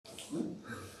afternoon.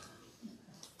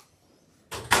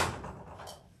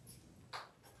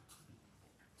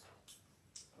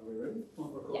 Are we ready?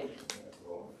 Yeah.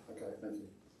 Okay, thank you.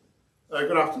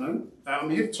 Good afternoon. I'm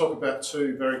here to talk about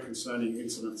two very concerning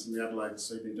incidents in the Adelaide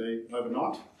CBD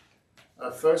overnight.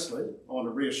 Firstly, I want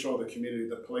to reassure the community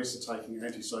that police are taking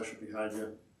antisocial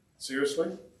behaviour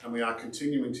seriously, and we are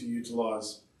continuing to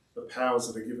utilise the powers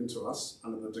that are given to us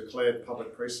under the declared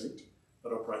public precinct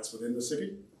that operates within the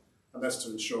city, and that's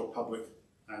to ensure public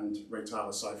and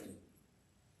retailer safety.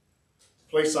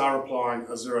 Police are applying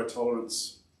a zero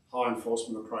tolerance, high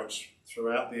enforcement approach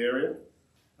throughout the area,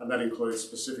 and that includes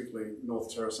specifically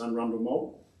North Terrace and Rundle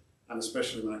Mall, and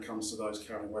especially when it comes to those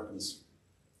carrying weapons.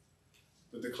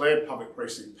 The declared public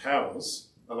precinct powers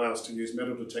allow us to use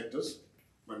metal detectors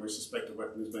when we suspect a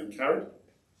weapon is being carried,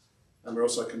 and we're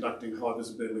also conducting high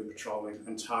visibility patrolling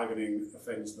and targeting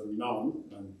offenders that are known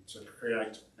to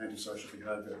create antisocial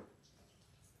behaviour.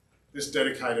 This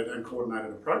dedicated and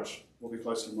coordinated approach will be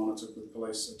closely monitored with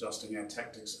police adjusting our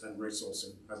tactics and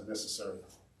resourcing as necessary.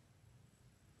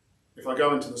 If I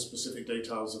go into the specific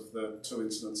details of the two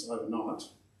incidents overnight,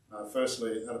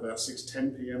 firstly at about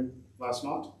 6:10 p.m. last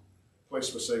night,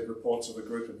 police received reports of a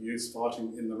group of youths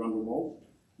fighting in the Rundle Mall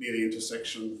near the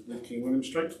intersection with King William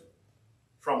Street.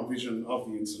 From vision of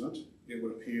the incident, it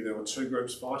would appear there were two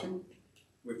groups fighting,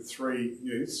 with 3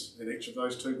 youths in each of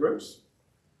those 2 groups,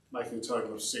 making a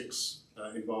total of 6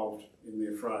 involved in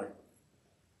the affray.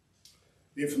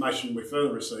 The information we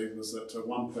further received was that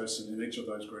one person in each of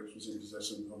those groups was in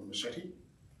possession of a machete.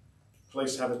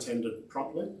 Police have attended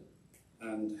promptly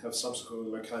and have subsequently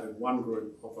located one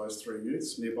group of those 3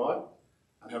 youths nearby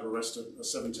and have arrested a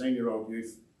 17-year-old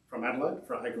youth from Adelaide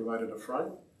for aggravated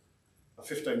affray, a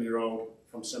 15-year-old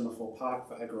from Semaphore Park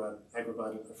for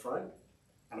aggravated affray,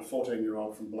 and a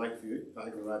 14-year-old from BlakEview for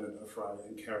aggravated affray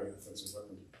and carry an offensive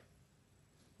weapon.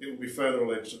 It will be further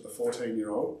alleged that the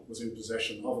 14-year-old was in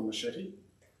possession of a machete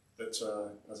that,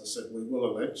 as I said, we will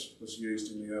allege was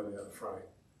used in the earlier affray.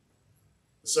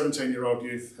 The 17-year-old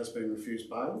youth has been refused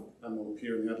bail and will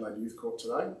appear in the Adelaide Youth Court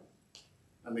today,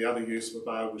 and the other youths were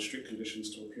bailed with strict conditions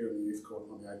to appear in the Youth Court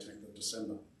on the 18th of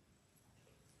December.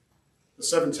 The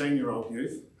 17-year-old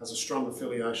youth has a strong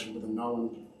affiliation with a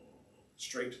known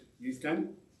street youth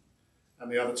gang,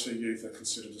 and the other 2 youth are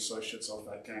considered associates of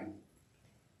that gang.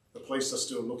 The police are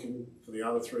still looking for the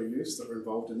other 3 youths that were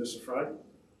involved in this affray,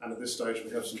 and at this stage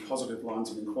we have some positive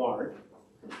lines of inquiry.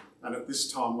 And at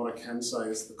this time what I can say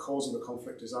is the cause of the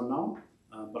conflict is unknown,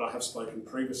 but I have spoken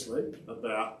previously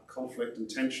about conflict and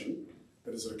tension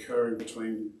that is occurring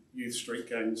between youth street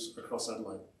gangs across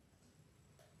Adelaide.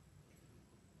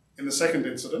 In the second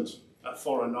incident, at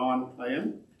 4:09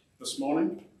 a.m. this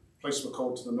morning, police were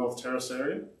called to the North Terrace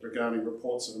area regarding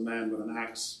reports of a man with an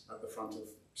axe at the front of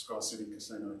Sky City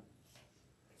Casino.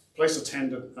 Police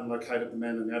attended and located the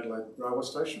man in the Adelaide railway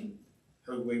station,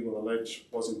 who we will allege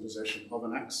was in possession of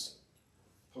an axe.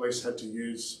 Police had to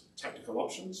use tactical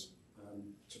options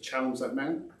to challenge that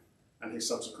man, and he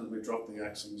subsequently dropped the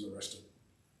axe and was arrested.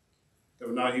 There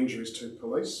were no injuries to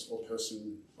police or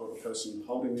the person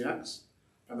holding the axe,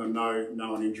 and there were no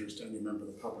known injuries to any member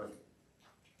of the public.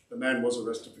 The man was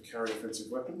arrested for carrying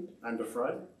offensive weapon and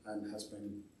affray and has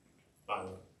been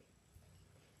bailed.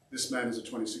 This man is a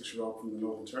 26-year-old from the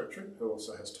Northern Territory who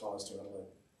also has ties to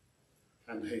Adelaide,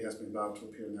 and he has been bailed to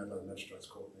appear in the Adelaide Magistrates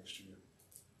Court next year.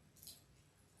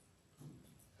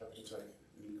 Happy to take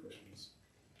any questions.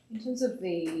 In terms of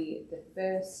the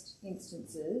first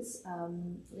instances,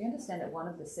 we understand that one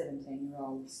of the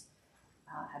 17-year-olds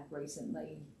had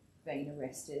recently been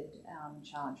arrested,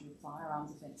 charged with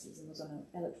firearms offences and was on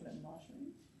electronic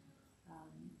monitoring.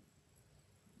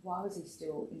 Why was he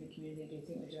still in the community? Do you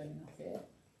think we're doing enough there?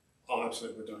 Oh,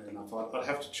 absolutely, we're doing enough. I'd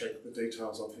have to check the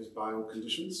details of his bail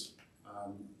conditions.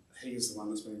 He is the one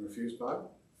that's been refused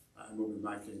bail, and we'll be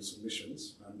making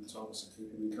submissions to obviously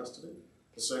keep him in custody.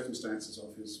 The circumstances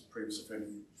of his previous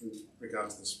offending in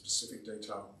regards to the specific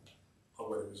detail of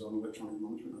whether he was on electronic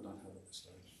monitoring, I don't have at this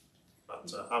stage.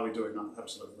 But are we doing enough?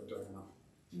 Absolutely, we're doing enough.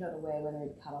 You're not aware whether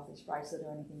he'd cut off his bracelet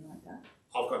or anything like that?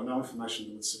 I've got no information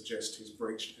that would suggest he's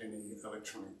breached any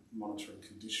electronic monitoring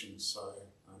conditions, so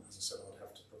as I said, I'd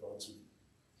have to provide some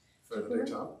further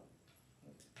detail.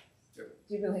 Yep.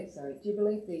 Do you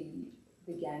believe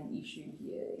the gang issue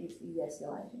here is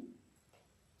escalating?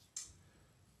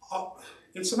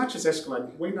 In so much as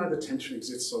escalating, we know the tension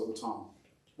exists all the time.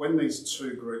 When these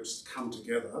 2 groups come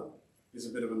together is a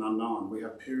bit of an unknown. We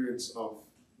have periods of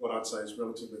what I'd say is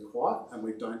relatively quiet, and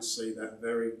we don't see that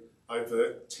very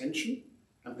overt tension,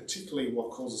 and particularly what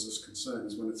causes us concern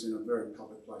is when it's in a very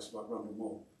public place like Rundle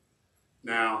Mall.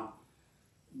 Now,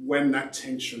 when that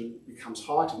tension becomes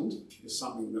heightened is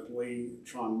something that we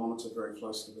try and monitor very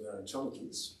closely with our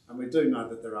intelligence. And we do know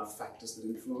that there are factors that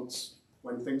influence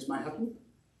when things may happen.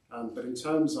 But in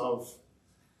terms of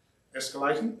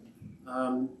escalating,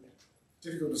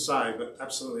 difficult to say, but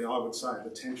absolutely I would say the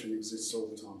tension exists all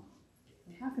the time.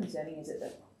 And how concerning is it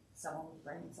that someone would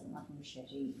bring something like a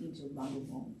machete into Rundle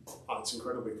Mall? Oh, it's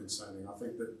incredibly concerning. I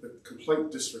think that the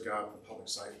complete disregard for public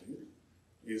safety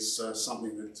is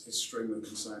something that's extremely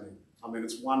concerning. I mean,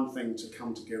 it's one thing to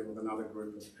come together with another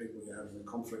group of people you're having a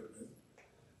conflict with,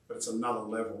 but it's another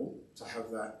level to have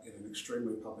that in an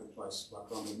extremely public place like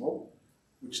Rundle Mall,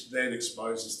 which then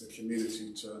exposes the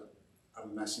community to a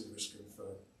massive risk of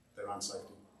their own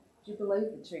safety. Do you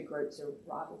believe the two groups are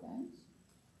rival gangs?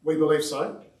 We believe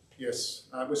so, yes.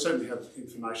 We certainly have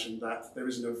information that there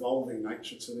is an evolving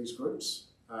nature to these groups.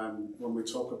 When we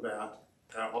talk about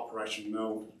our Operation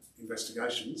Meld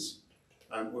investigations,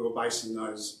 we were basing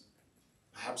those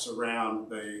perhaps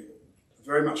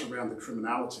very much around the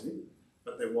criminality,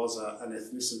 but there was an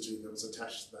ethnicity that was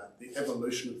attached to that. The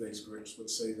evolution of these groups would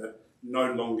see that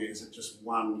no longer is it just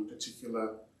one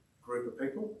particular group of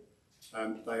people.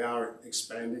 They are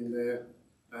expanding their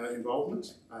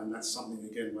involvement, and that's something,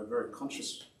 again, we're very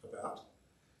conscious about,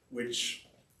 which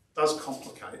does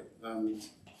complicate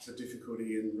the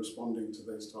difficulty in responding to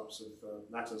these types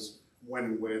of matters when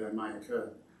and where they may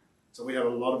occur. So we have a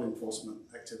lot of enforcement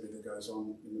activity that goes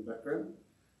on in the background.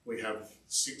 We have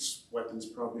 6 weapons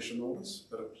prohibition orders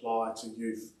that apply to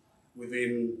youth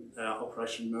within our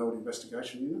Operation Meld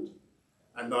investigation unit.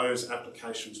 And those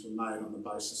applications were made on the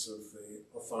basis of the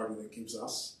authority that gives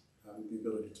us the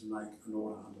ability to make an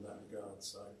order under that regard.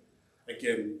 So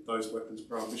again, those weapons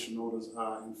prohibition orders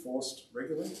are enforced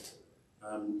regularly.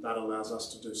 That allows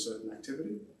us to do certain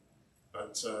activity.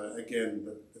 But again,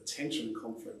 the tension and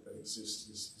conflict that exists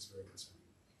is very concerning.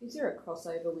 Is there a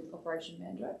crossover with Operation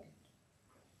Mandrake?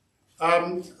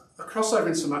 A crossover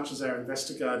in so much as our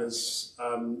investigators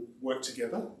work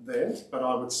together there, but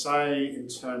I would say in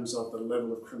terms of the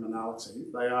level of criminality,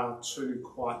 they are 2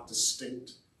 quite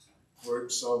distinct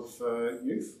groups of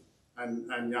youth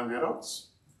and young adults,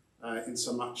 in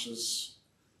so much as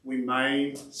we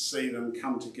may see them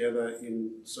come together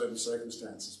in certain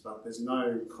circumstances, but there's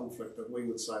no conflict that we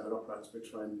would say that operates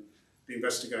between the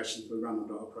investigations we run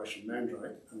under Operation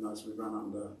Mandrake and those we run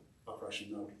under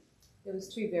Operation Meld. There was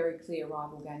 2 very clear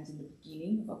rival gangs in the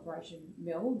beginning of Operation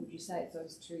Meld. Would you say it's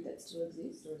those 2 that still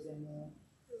exist, or is there more?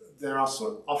 There are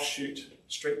sort of offshoot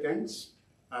street gangs,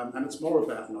 and it's more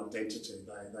about an identity.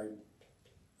 They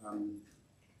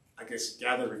I guess,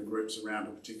 gather in groups around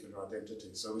a particular identity.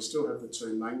 So we still have the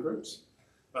 2 main groups,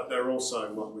 but there are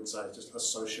also what we'd say just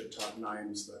associate type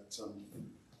names that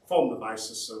form the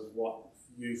basis of what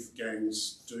youth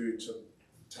gangs do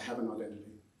to have an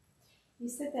identity. You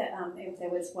said that if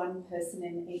there was one person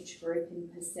in each group in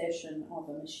possession of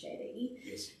a machete,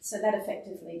 yes. So that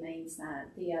effectively means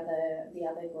that the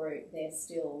other group, they're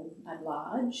still at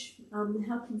large.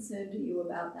 How concerned are you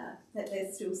about that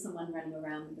there's still someone running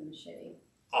around with a machete?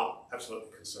 Oh, absolutely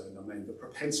concerned. I mean, the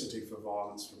propensity for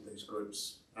violence from these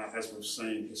groups, as we've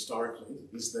seen historically,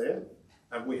 is there.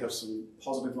 We have some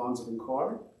positive lines of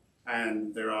inquiry,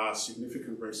 and there are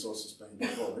significant resources being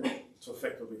deployed to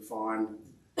effectively find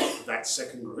that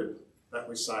second group that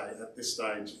we say at this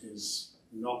stage is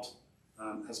not,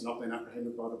 has not been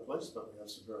apprehended by the police, but we have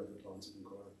some very good lines of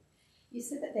inquiry. You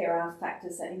said that there are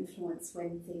factors that influence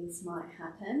when things might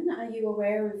happen. Are you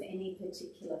aware of any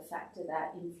particular factor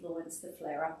that influenced the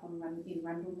flare-up in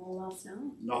Rundle Mall last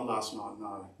night? Not last night,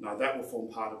 no. No, that will form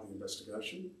part of the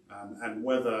investigation. And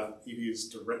whether it is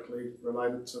directly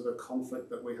related to the conflict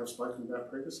that we have spoken about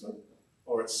previously,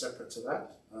 or it's separate to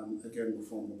that, again, will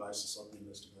form the basis of the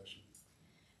investigation.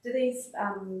 Do these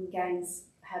gangs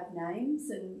have names,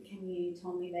 and can you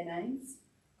tell me their names?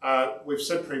 We've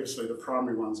said previously the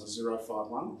primary ones are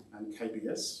 051 and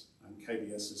KBS, and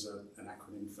KBS is an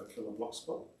acronym for Killer Block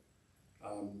Squad.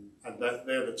 And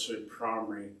they're the 2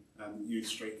 primary youth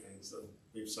street gangs that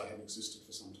we've say have existed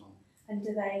for some time. And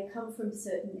do they come from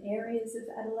certain areas of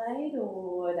Adelaide,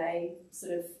 or are they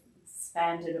sort of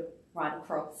expanded right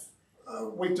across?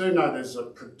 We do know there's a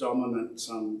predominant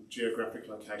geographic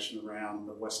location around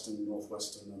the western,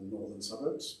 northwestern and northern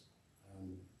suburbs.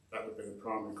 That would be the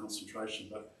primary concentration,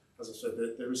 but as I said,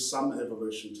 there is some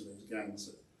evolution to these gangs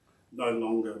that no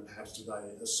longer perhaps do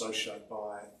they associate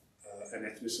by an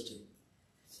ethnicity.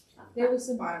 There was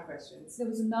some final questions. There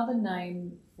was another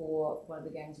name for one of the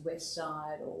gangs, West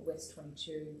Side or West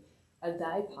 22. Are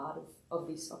they part of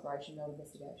this Operation Meld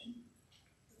investigation?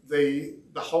 The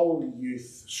whole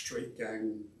youth street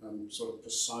gang sort of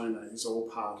persona is all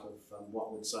part of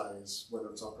what we'd say is, whether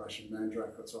it's Operation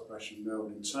Mandrake or it's Operation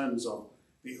Meld, in terms of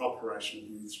the operation of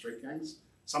youth street gangs.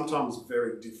 Sometimes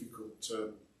very difficult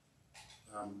to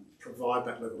provide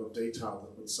that level of detail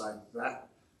that would say that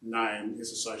name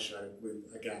is associated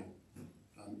with a gang.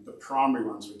 The primary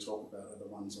ones we talk about are the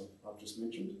ones I've just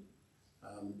mentioned,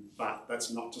 but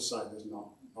that's not to say there's not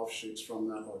offshoots from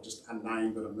that or just a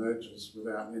name that emerges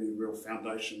without any real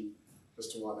foundation as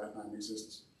to why that name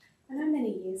exists. I know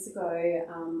many years ago,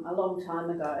 a long time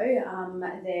ago,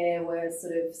 there were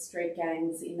sort of street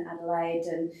gangs in Adelaide,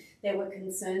 and there were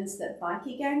concerns that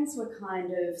bikie gangs were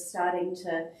kind of starting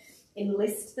to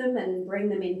enlist them and bring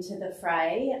them into the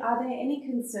fray. Are there any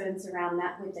concerns around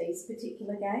that with these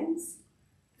particular gangs?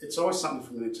 It's always something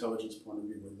from an intelligence point of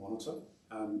view we monitor.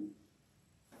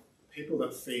 People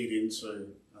that feed into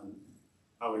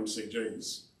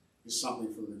OMCGs is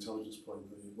something from an intelligence point of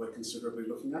view we're considerably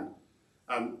looking at.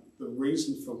 The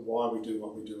reason for why we do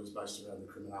what we do is based around the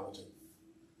criminality.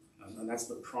 And that's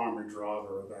the primary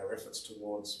driver of our efforts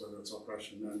towards, whether it's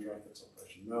Operation Mandrake, it's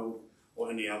Operation Meld, or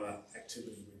any other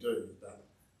activity we do, that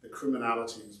the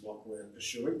criminality is what we're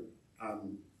pursuing.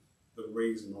 The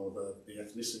reason or the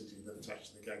ethnicity that attached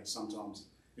to the gang sometimes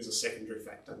is a secondary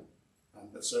factor.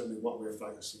 But certainly what we're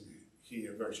focusing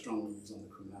here very strongly is on the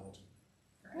criminality.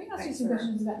 Can I ask you some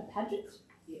questions about the pageant?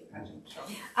 Yeah, pageant. Sure.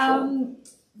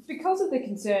 Because of the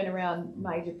concern around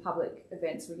major public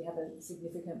events where you have a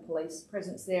significant police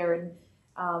presence there, and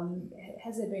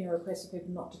has there been a request for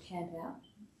people not to camp out?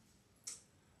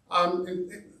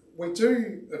 We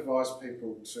do advise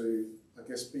people to, I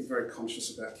guess, be very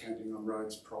conscious about camping on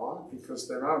roads prior, because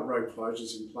there are road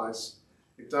closures in place.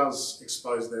 It does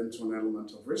expose them to an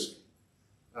element of risk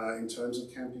in terms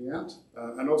of camping out.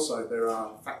 And also there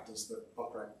are factors that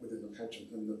operate within the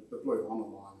pageant, and the Blue Honour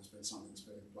line has been something that's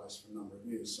been in place for a number of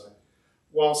years. So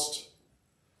whilst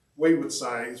we would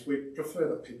say is we prefer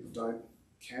that people don't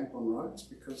camp on roads,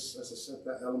 because, as I said,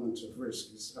 that element of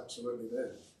risk is absolutely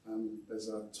there. There's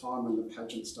a time when the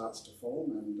pageant starts to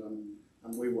form,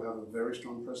 and we will have a very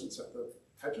strong presence at the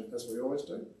pageant, as we always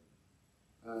do.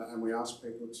 And we ask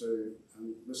people to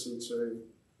listen to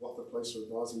what the police are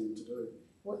advising them to do.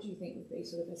 What do you think would be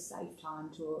sort of a safe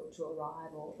time to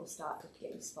arrive or start to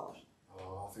get your spot?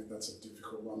 Oh, I think that's a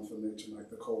difficult one for me to make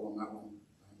the call on that one.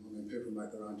 I mean, people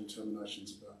make their own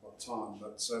determinations about what time,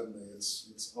 but certainly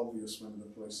it's obvious when the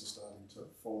police are starting to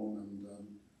form and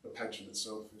the pageant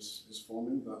itself is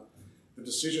forming. But the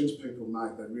decisions people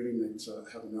make, they really need to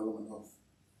have an element of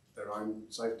their own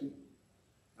safety.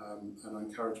 And I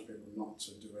encourage people not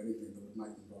to do anything that would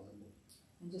make them vulnerable.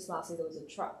 And just lastly, there was a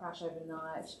truck crash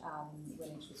overnight,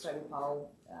 went into the Stobie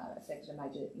pole, affected a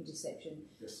major intersection.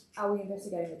 Yes. Are we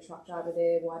investigating the truck driver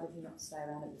there? Why did he not stay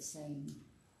around at the scene?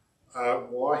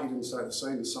 Why he didn't stay at the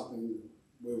scene is something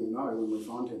we will know when we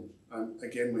find him.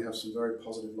 Again, we have some very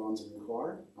positive lines of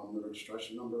inquiry on the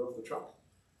registration number of the truck.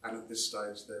 And at this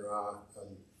stage, there are a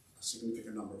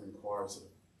significant number of inquiries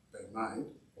that have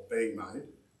being made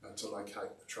to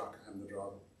locate the truck and the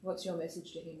driver. What's your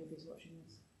message to him if he's watching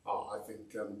this? I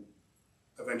think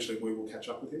eventually we will catch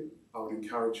up with him. I would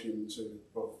encourage him to,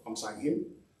 well, I'm saying him,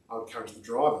 I would encourage the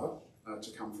driver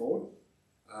to come forward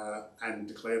and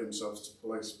declare themselves to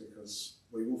police, because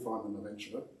we will find them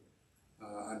eventually.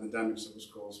 And the damage that was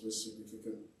caused was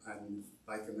significant, and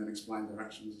they can then explain their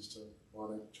actions as to why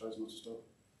they chose not to stop.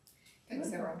 Thanks,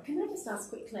 Sarah. Can I just ask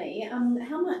quickly,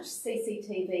 how much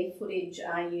CCTV footage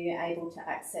are you able to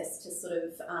access to sort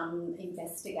of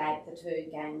investigate the two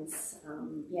gangs?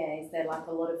 Is there like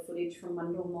a lot of footage from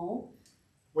Rundle Mall?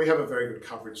 We have a very good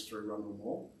coverage through Rundle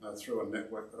Mall, through a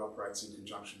network that operates in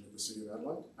conjunction with the City of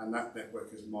Adelaide, and that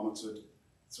network is monitored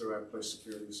through our Police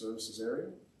Security Services area.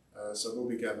 So we'll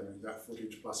be gathering that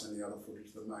footage plus any other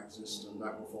footage that may exist, and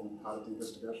that will form part of the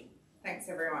investigation. Thanks,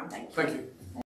 everyone. Thank you.